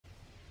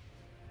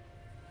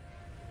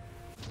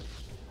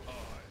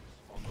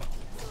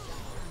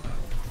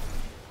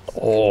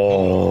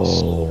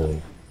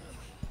Oh.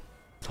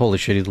 Holy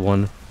shit, he's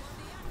won.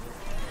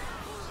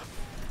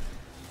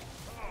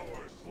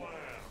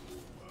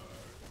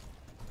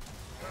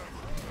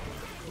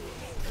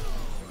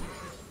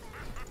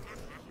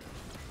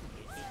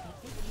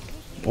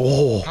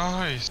 Oh.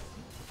 Nice.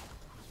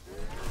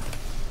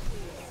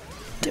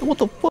 Damn, what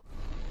the fuck?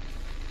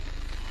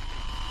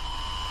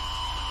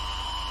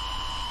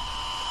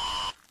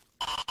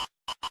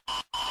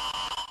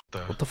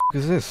 What the fuck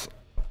is this?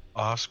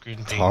 Off-screen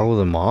thing. Toggle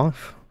them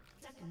off?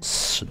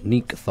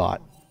 Sneak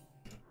thought.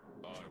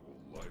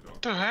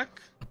 What the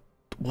heck?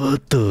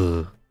 What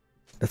the?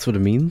 That's what it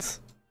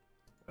means?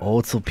 Oh,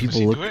 it's so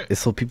people look.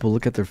 It's so people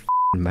look at their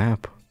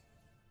map.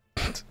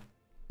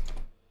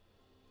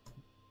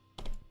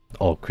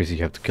 Oh, crazy!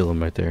 You have to kill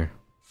him right there.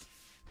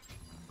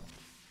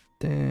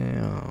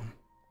 Damn.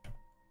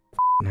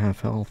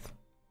 Half health.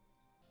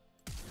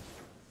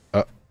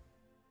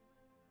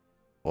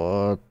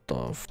 What the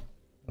f?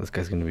 This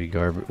guy's gonna be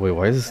garbage. Wait,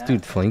 why is this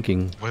dude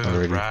flanking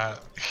already? Rat.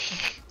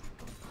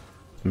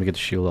 Let me get the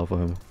shield off of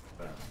him.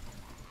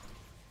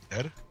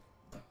 Dead?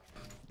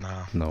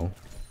 Nah. No.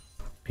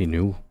 He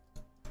knew.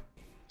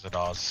 It's a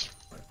DOS.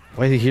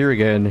 Why is he here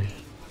again?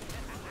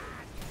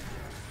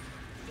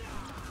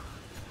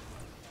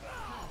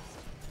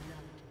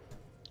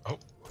 Oh,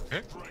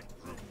 okay.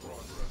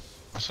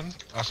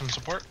 Awesome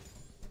support.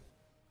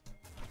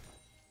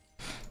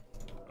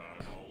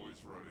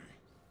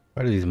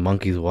 Why do these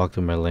monkeys walk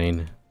through my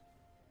lane?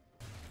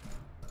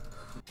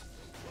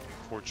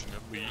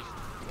 Fortunately.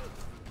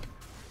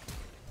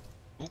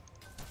 Oop.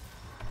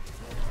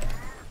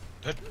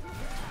 Dead.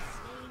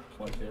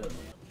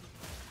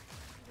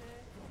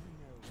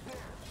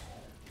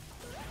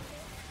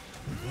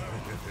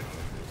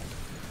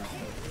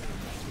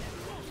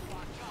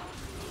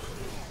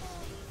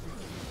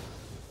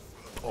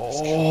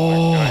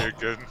 Oh!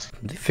 Did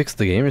they fix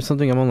the game or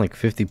something? I'm on like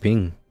 50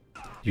 ping.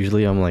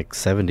 Usually I'm like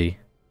 70.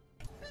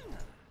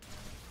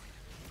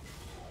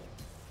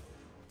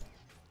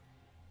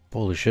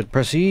 Holy shit,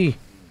 press E!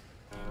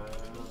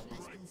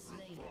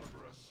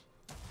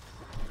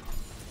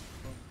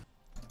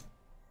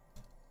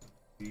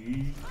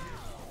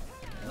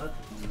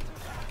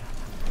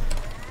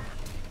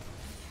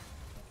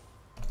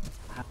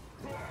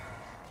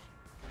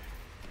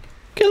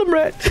 Kill him,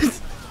 rat!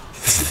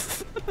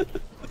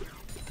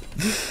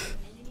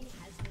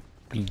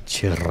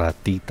 Pinche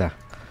ratita.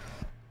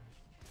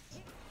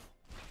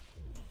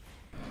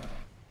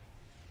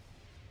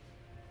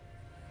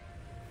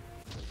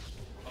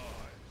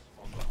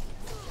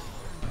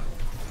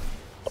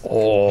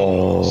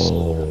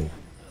 Oh.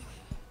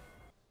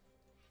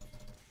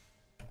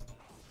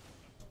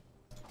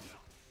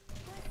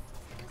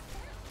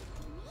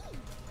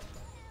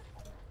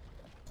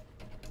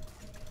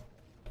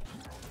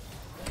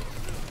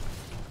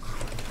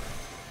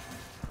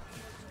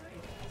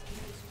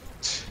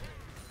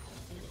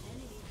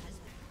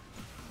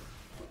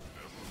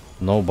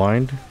 No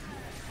bind.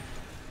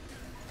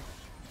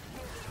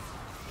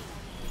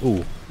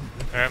 Ooh.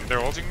 And they're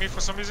ulting me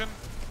for some reason.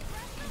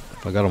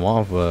 I got him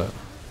off, but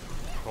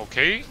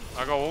Okay,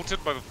 I got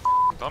ulted by the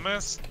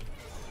dumbass.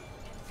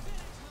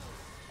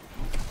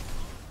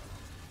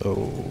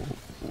 oh.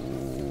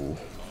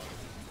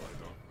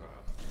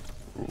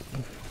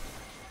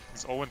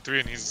 He's 0-3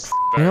 and he's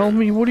Help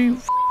me, what are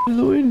you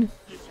doing?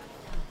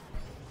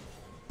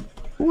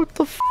 What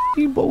the f?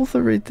 You both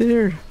are right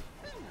there.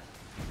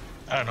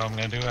 I don't know what I'm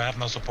gonna do. I have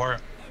no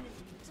support.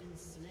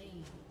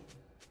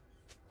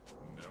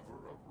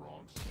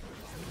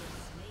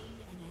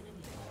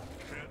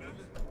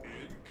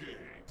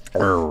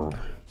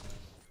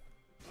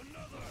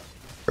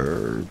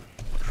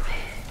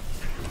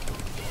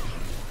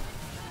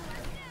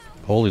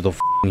 Holy the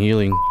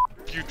healing.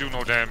 You do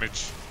no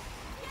damage.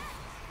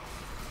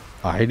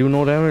 I do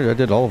no damage? I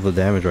did all of the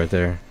damage right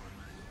there.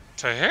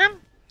 To him?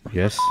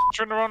 Yes.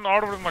 Turned around and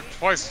autoed him like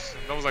twice.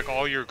 And that was like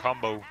all your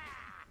combo.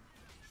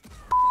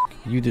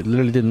 You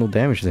literally did no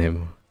damage to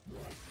him.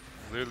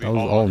 Literally That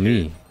was all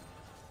me. you.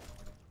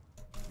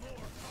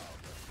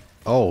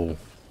 Oh.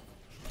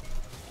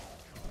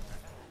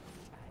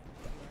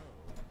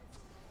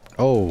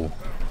 Oh.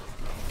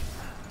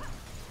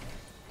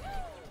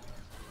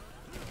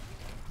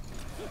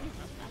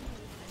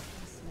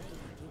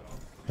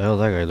 The hell is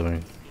that guy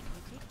doing?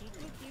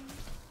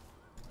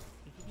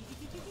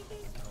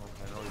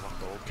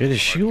 Get his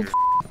shield,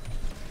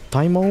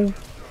 Tymo.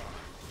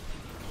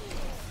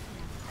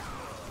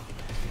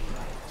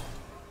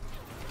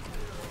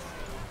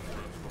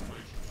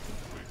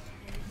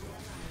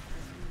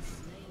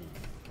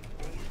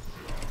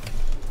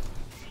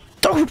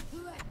 Don't.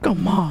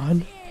 Come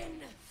on.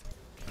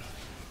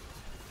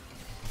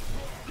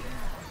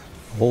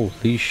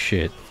 Holy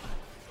shit.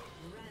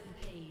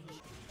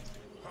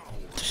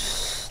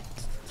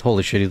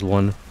 Holy shit, he's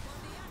won.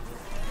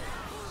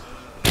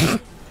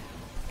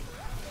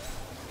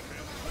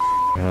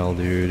 Hell,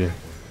 dude.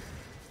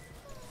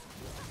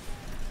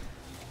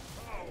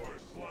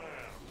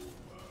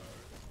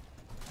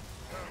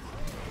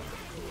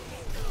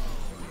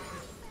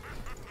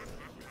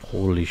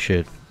 Holy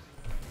shit.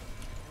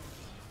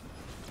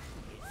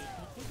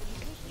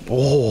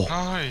 Oh.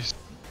 Nice.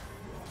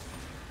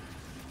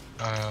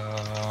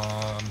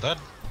 I'm dead.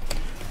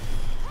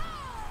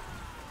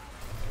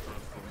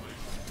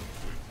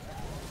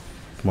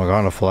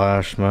 Morgana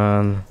flash,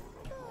 man.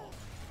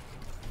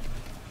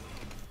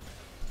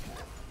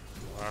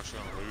 We're actually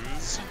gonna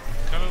lose.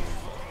 Kind of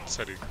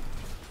upsetting.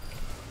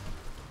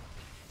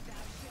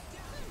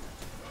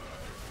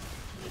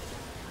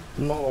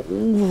 No.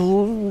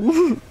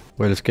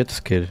 Wait, let's get this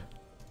kid.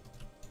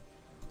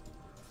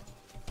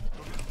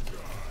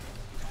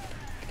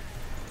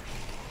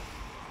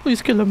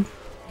 Please kill him.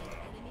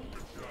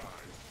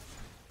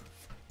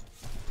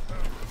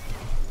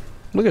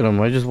 Look at him,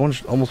 I just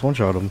almost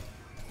one-shot him.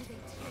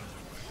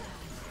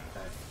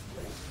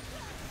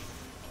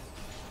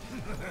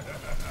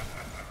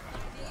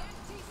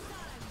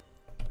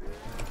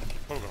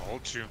 I'm gonna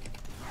ult you.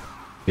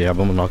 Yeah,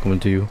 but I'm gonna knock him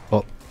into you.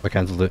 Oh, I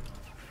cancelled it.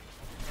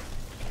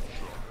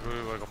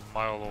 Really like a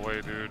mile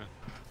away, dude.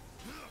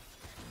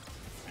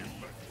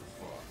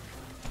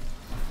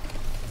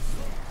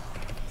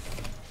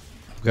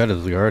 Got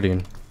his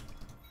guardian.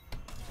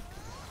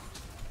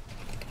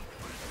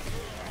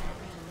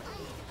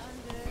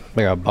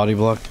 I got body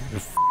blocked.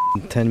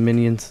 10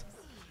 minions.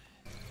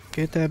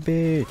 Get that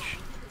bitch.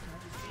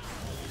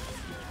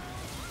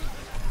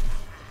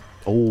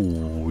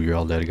 Oh, you're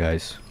all dead,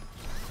 guys.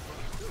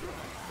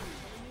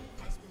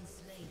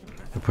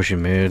 They're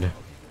pushing mid.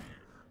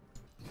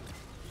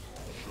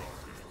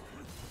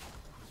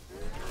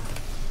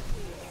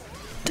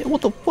 Damn,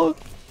 what the fuck?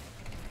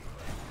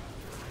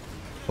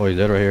 Oh, he's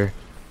dead right here.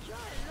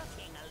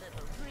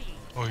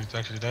 Oh, he's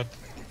actually dead.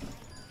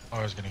 Oh,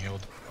 I was getting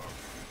healed.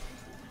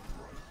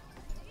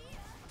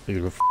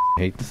 Dude,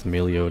 I hate this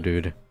Emilio,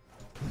 dude.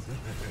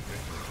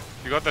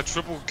 You got that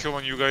triple kill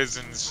on you guys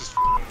and it's just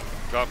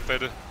got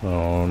fed.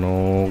 Oh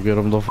no, get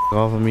him the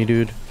off of me,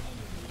 dude.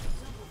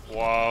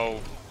 Wow.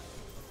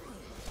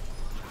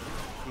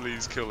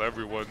 Please kill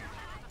everyone.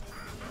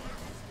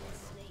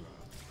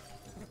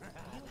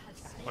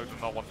 I do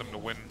not want them to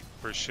win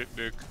for shit,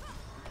 dick.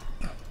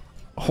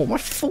 Oh my,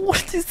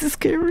 what is this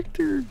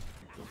character?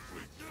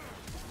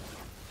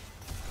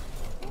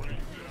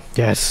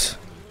 Yes.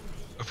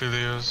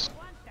 Aphelios.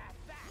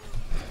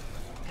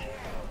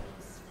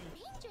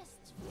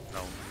 No,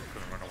 I'm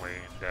gonna run away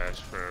and dash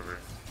forever.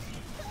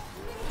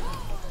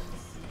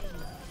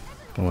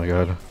 Oh my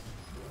god.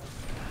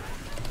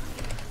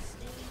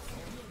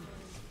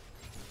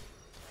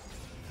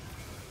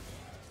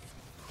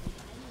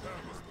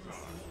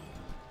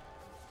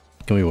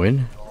 Can we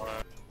win?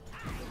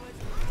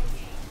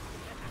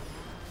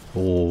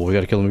 Oh, we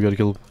gotta kill him, we gotta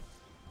kill him.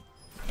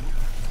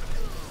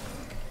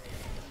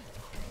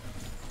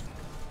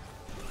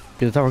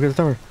 Get the tower, get the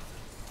tower.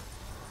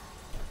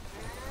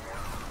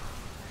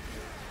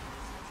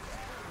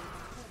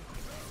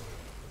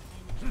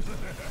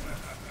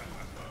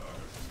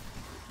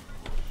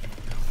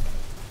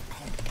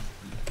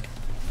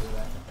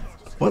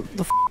 What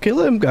the f?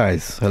 Kill him,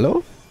 guys.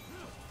 Hello?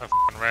 I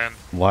f***ing ran.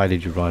 Why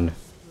did you run?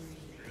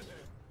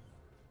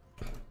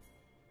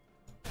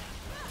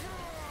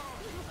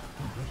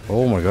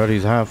 Oh my god,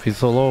 he's half. He's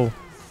so low.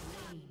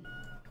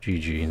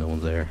 GG, no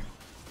one's there.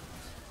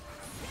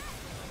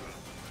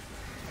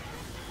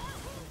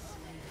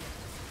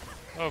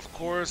 Of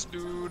course,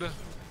 dude.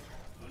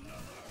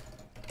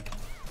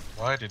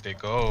 Why did they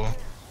go?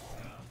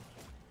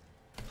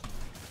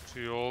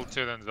 She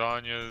ulted and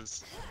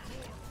Zanya's.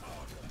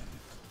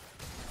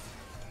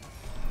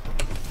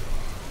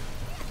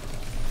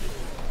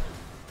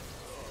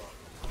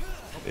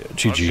 Yeah,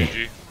 GG.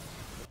 GG.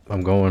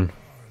 I'm going.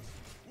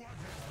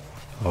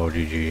 Oh,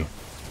 GG.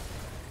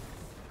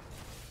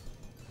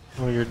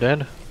 Oh, you're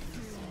dead?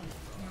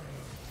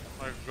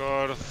 My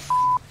god.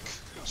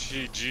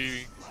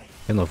 GG.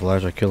 In the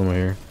flash, I kill him right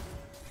here.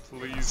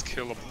 Please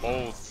kill them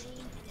both.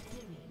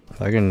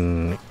 I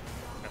can.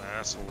 Fucking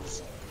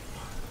assholes.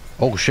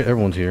 Oh shit,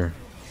 everyone's here.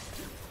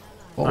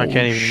 Oh, I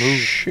can't even move.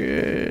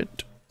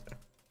 Shit.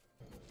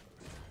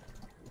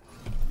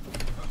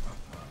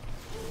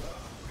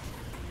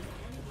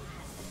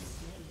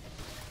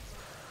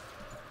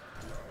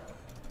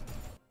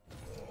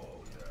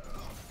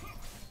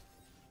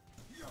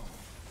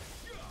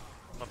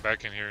 I'm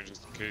back in here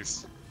just in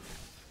case.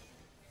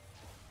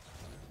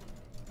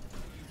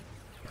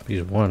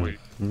 He's one. Wait.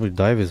 We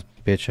dive his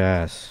bitch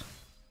ass.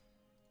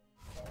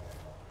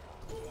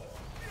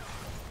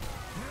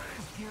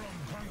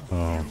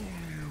 Oh.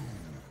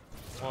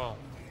 Well,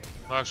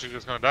 I'm actually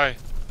just gonna die.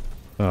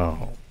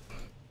 Oh.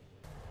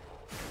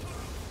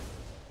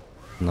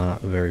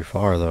 Not very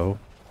far though.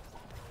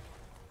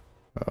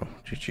 Oh,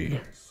 GG.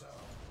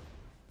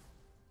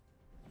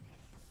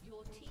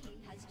 Your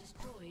team has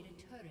destroyed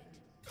a turret.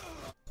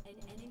 An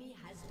enemy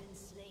has been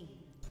slain.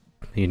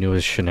 He knew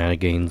his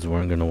shenanigans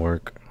weren't gonna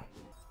work.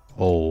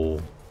 Oh.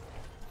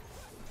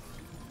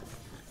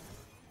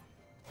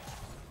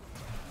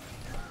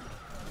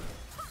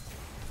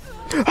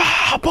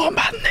 Ah,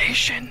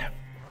 Bombardation!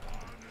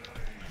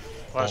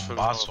 Flash for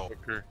the Bombazo.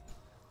 motherfucker.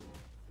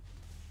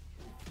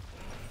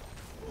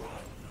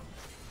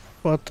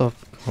 What the?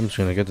 I'm just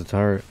gonna get the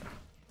turret.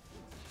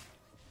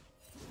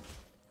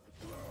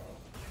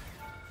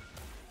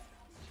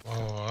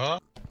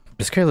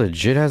 This guy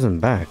legit hasn't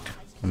backed.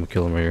 I'm gonna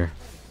kill him right here.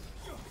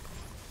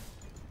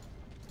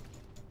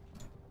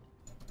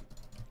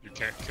 You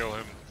can't kill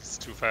him. He's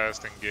too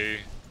fast and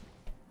gay.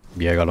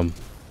 Yeah, I got him.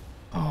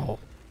 Oh.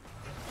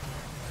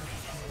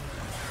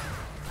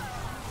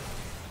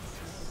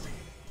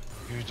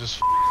 You just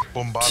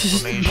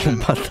bombardation.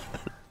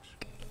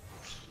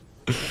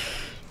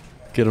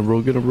 Get him,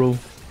 bro. Get him, bro.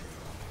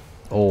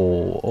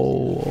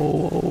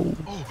 Oh.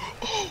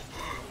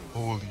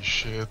 Holy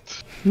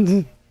shit.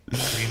 Green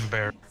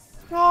bear.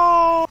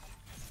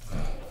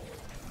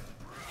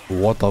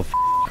 What the f?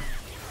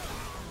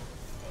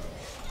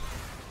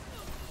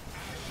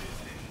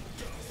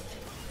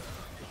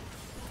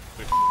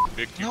 They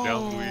dick you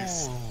down,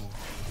 Luis.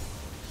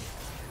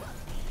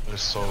 They're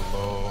so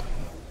low.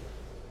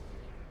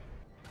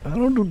 I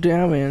don't do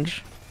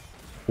damage.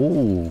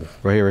 Ooh,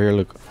 right here,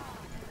 look.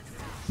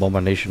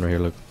 Bombardation right here,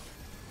 look.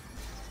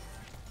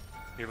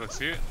 Hey, let's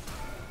see it.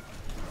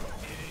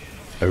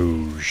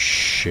 Oh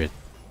shit.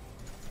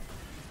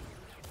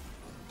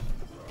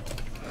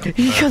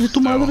 Hija de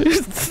tu madre.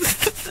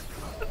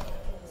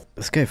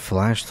 This guy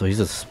flashed, so he's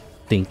a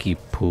stinky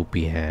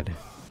poopy head.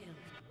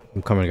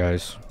 I'm coming,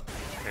 guys.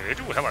 Hey, they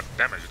do hella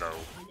damage though.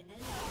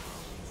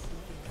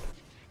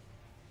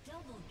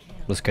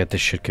 Let's get this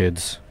shit,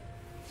 kids.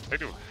 They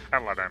do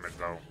hella damage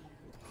though.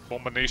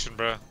 Bombination,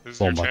 bruh. This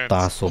is your chance.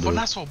 Bombatazo, dude.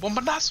 Bombanazo,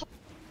 bombanazo.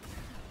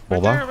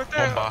 Right there, Boba? right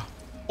there. Bomba.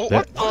 Oh, There.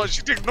 what? Oh,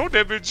 she did no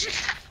damage.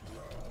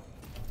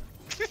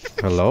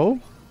 Hello?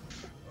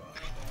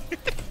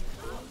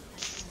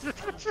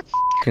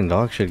 Fucking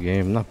dog shit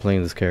game. I'm not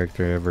playing this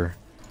character ever.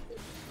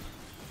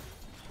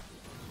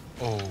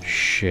 Oh.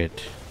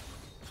 Shit.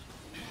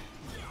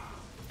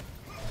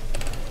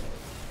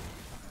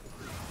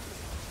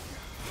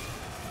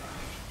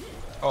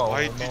 Oh,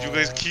 Why did you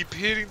guys keep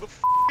hitting the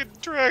f***ing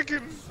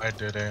dragon? I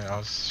didn't. I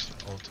was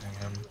ulting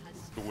him.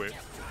 Do it.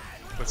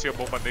 Let's see a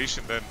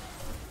bombination then.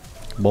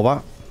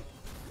 Boba?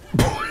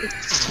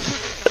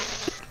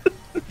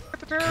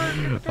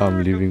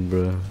 I'm leaving,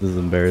 bro. This is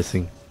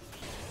embarrassing.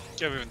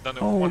 You haven't even done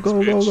it Oh, once, go.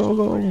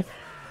 bitch.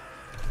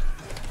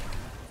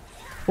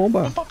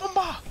 Bomba. Bomba,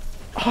 bomba.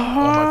 Oh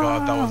my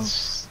god, that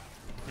was...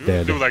 You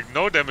Dead. do like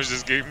no damage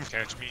this game.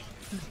 Catch me.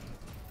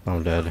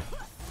 I'm dead.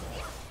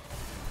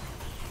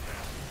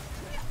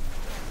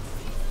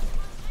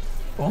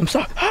 Oh, I'm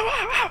sorry.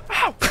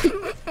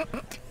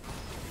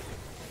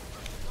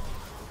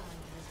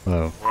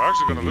 Oh. We're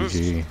actually gonna lose.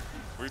 GG.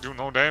 We do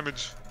no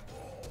damage.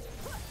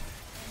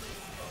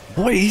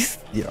 Boys.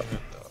 Yeah.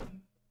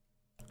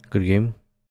 Good game.